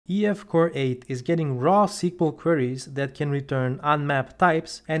EF8 is getting raw SQL queries that can return unmapped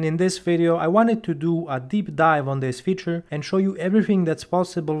types, and in this video I wanted to do a deep dive on this feature and show you everything that's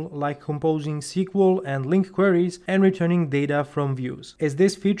possible, like composing SQL and LINQ queries and returning data from views. Is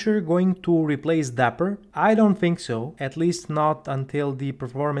this feature going to replace Dapper? I don't think so, at least not until the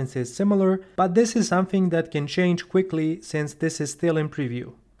performance is similar, but this is something that can change quickly since this is still in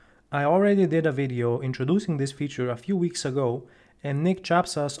preview. I already did a video introducing this feature a few weeks ago, and Nick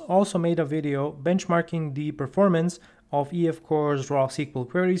Chapsas also made a video benchmarking the performance of EF8's Raw SQL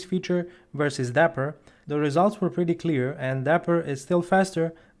Queries feature versus Dapper. The results were pretty clear, and Dapper is still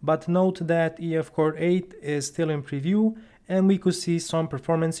faster, but note that EF8 is still in preview and we could see some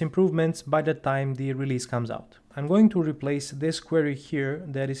performance improvements by the time the release comes out. I'm going to replace this query here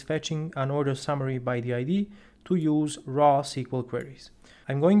that is fetching an order summary by the ID to use Raw SQL Queries.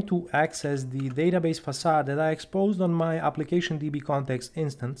 I'm going to access the database facade that I exposed on my application DB context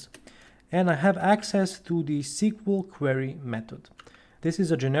instance, and I have access to the SqlQuery method. This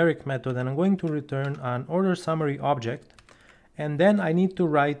is a generic method, and I'm going to return an order summary object, and then I need to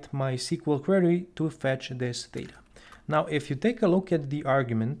write my SQL query to fetch this data. Now, if you take a look at the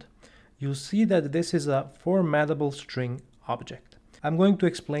argument, you'll see that this is a formatable string object. I'm going to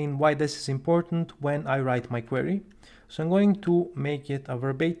explain why this is important when I write my query. So I'm going to make it a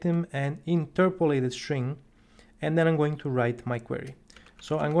verbatim and interpolated string, and then I'm going to write my query.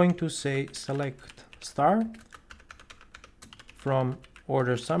 So I'm going to say select star from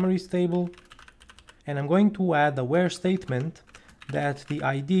order summaries table, and I'm going to add a where statement that the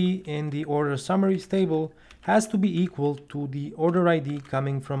ID in the order summaries table has to be equal to the order ID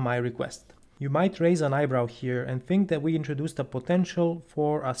coming from my request. You might raise an eyebrow here and think that we introduced a potential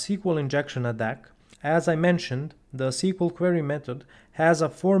for a SQL injection attack. As I mentioned, the SQL query method has a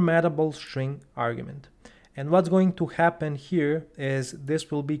formatable string argument. And what's going to happen here is this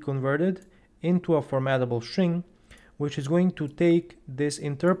will be converted into a formatable string, which is going to take this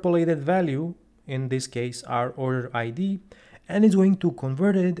interpolated value, in this case our order ID, and is going to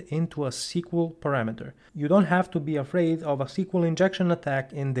convert it into a SQL parameter. You don't have to be afraid of a SQL injection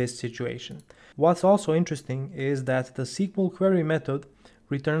attack in this situation. What's also interesting is that the SQL query method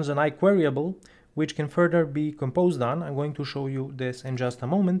returns an iQueryable, which can further be composed on. I'm going to show you this in just a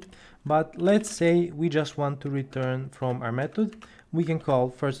moment, but let's say we just want to return from our method. We can call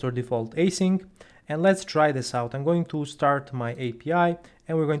first or default async, and let's try this out. I'm going to start my API,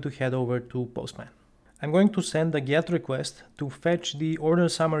 and we're going to head over to Postman. I'm going to send a GET request to fetch the order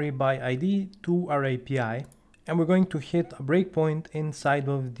summary by ID to our API, and we're going to hit a breakpoint inside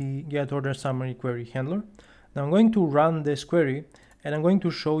of the get order summary query handler. Now I'm going to run this query, and I'm going to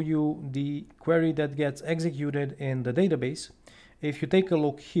show you the query that gets executed in the database. If you take a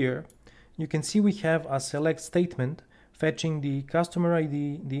look here, you can see we have a select statement fetching the customer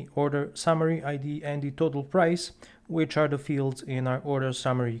ID, the order summary ID, and the total price, which are the fields in our order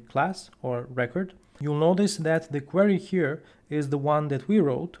summary class or record. You'll notice that the query here is the one that we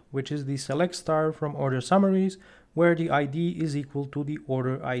wrote, which is the select star from order summaries, where the ID is equal to the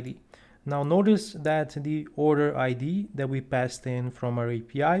order ID. Now notice that the order ID that we passed in from our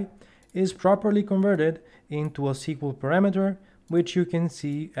API is properly converted into a SQL parameter, which you can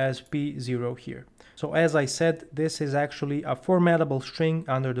see as P0 here. So as I said, this is actually a formatable string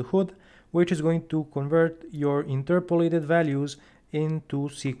under the hood, which is going to convert your interpolated values into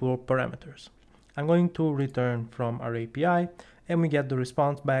SQL parameters. I'm going to return from our API, and we get the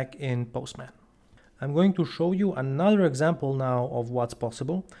response back in Postman. I'm going to show you another example now of what's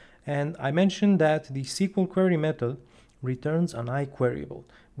possible. And I mentioned that the SQL query method returns an iQueryable,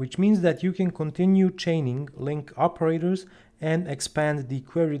 which means that you can continue chaining LINQ operators and expand the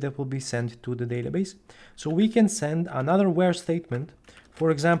query that will be sent to the database. So we can send another where statement. For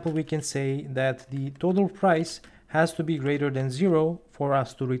example, we can say that the total price has to be greater than 0 for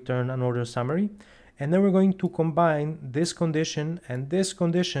us to return an order summary. And then we're going to combine this condition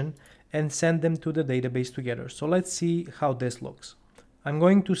and send them to the database together. So let's see how this looks. I'm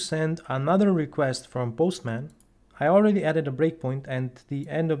going to send another request from Postman. I already added a breakpoint at the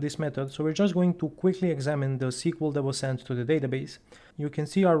end of this method, so we're just going to quickly examine the SQL that was sent to the database. You can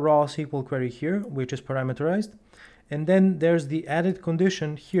see our raw SQL query here, which is parameterized. And then there's the added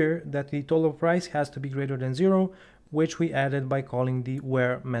condition here that the total price has to be greater than 0, which we added by calling the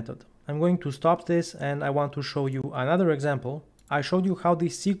where method. I'm going to stop this, and I want to show you another example. I showed you how the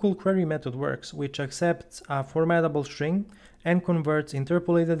SQL query method works, which accepts a formatable string and converts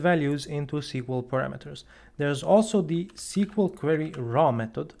interpolated values into SQL parameters. There's also the SqlQueryRaw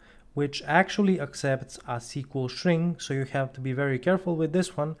method, which actually accepts a SQL string, so you have to be very careful with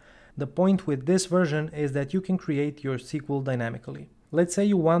this one. The point with this version is that you can create your SQL dynamically. Let's say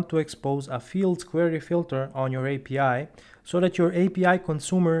you want to expose a fields query filter on your API so that your API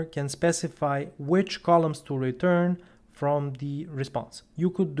consumer can specify which columns to return from the response. You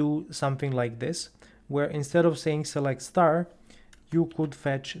could do something like this, where instead of saying select star, you could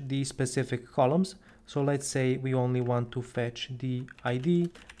fetch the specific columns. So let's say we only want to fetch the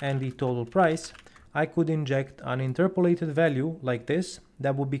ID and the total price. I could inject an interpolated value like this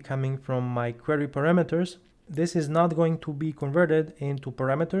that would be coming from my query parameters. This is not going to be converted into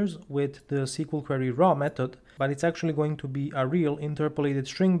parameters with the SqlQueryRaw method, but it's actually going to be a real interpolated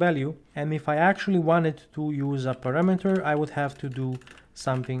string value. And if I actually wanted to use a parameter, I would have to do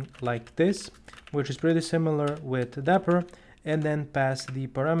something like this, which is pretty similar with Dapper, and then pass the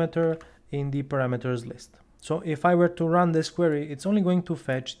parameter in the parameters list. So if I were to run this query, it's only going to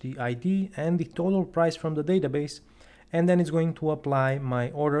fetch the ID and the total price from the database, and then it's going to apply my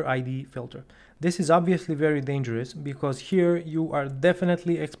order ID filter. This is obviously very dangerous because here you are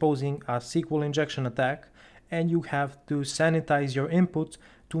definitely exposing a SQL injection attack, and you have to sanitize your inputs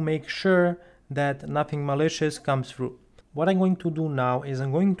to make sure that nothing malicious comes through. What I'm going to do now is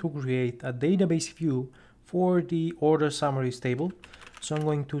I'm going to create a database view for the order summaries table. So I'm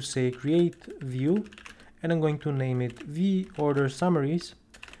going to say create view, and I'm going to name it v order summaries.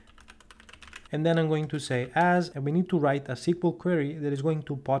 And then I'm going to say and we need to write a SQL query that is going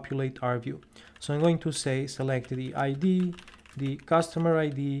to populate our view. So I'm going to say select the ID, the customer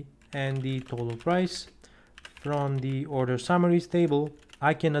ID, and the total price from the order summaries table.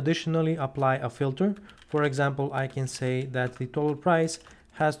 I can additionally apply a filter. For example, I can say that the total price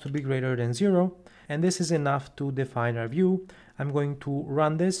has to be greater than 0, and this is enough to define our view. I'm going to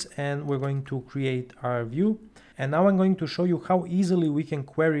run this and we're going to create our view. And now I'm going to show you how easily we can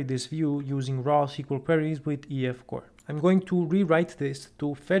query this view using Raw SQL Queries with EF8. I'm going to rewrite this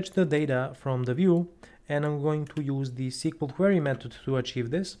to fetch the data from the view, and I'm going to use the SQL query method to achieve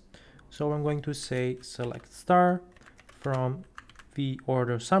this. So I'm going to say select star from the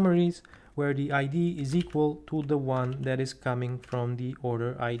order summaries, where the ID is equal to the one that is coming from the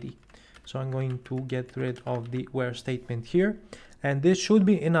order ID. So I'm going to get rid of the where statement here, and this should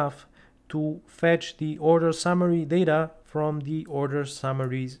be enough to fetch the order summary data from the order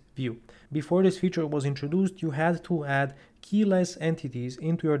summaries view. Before this feature was introduced, you had to add keyless entities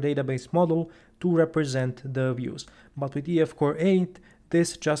into your database model to represent the views. But with EF8,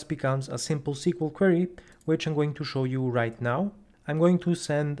 this just becomes a simple SQL query, which I'm going to show you right now. I'm going to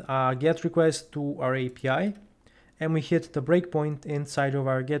send a GET request to our API, and we hit the breakpoint inside of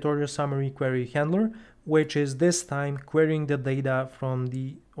our getOrderSummary query handler, which is this time querying the data from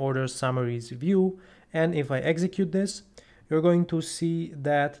the order summaries view. And if I execute this, you're going to see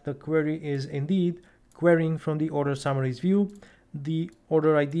that the query is indeed querying from the order summaries view. The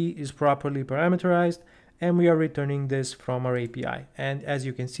order ID is properly parameterized, and we are returning this from our API. And as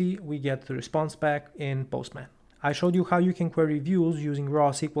you can see, we get the response back in Postman. I showed you how you can query views using Raw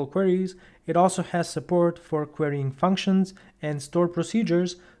SQL Queries. It also has support for querying functions and store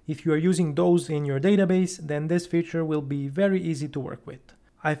procedures. If you are using those in your database, then this feature will be very easy to work with.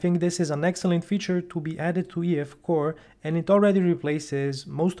 I think this is an excellent feature to be added to EF Core, and it already replaces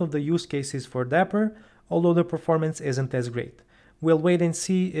most of the use cases for Dapper, although the performance isn't as great. We'll wait and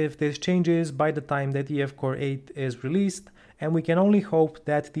see if this changes by the time that EF Core 8 is released, and we can only hope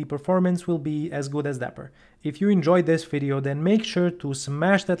that the performance will be as good as Dapper. If you enjoyed this video, then make sure to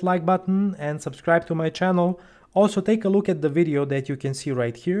smash that like button and subscribe to my channel. Also take a look at the video that you can see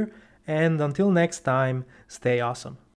right here, and until next time, stay awesome.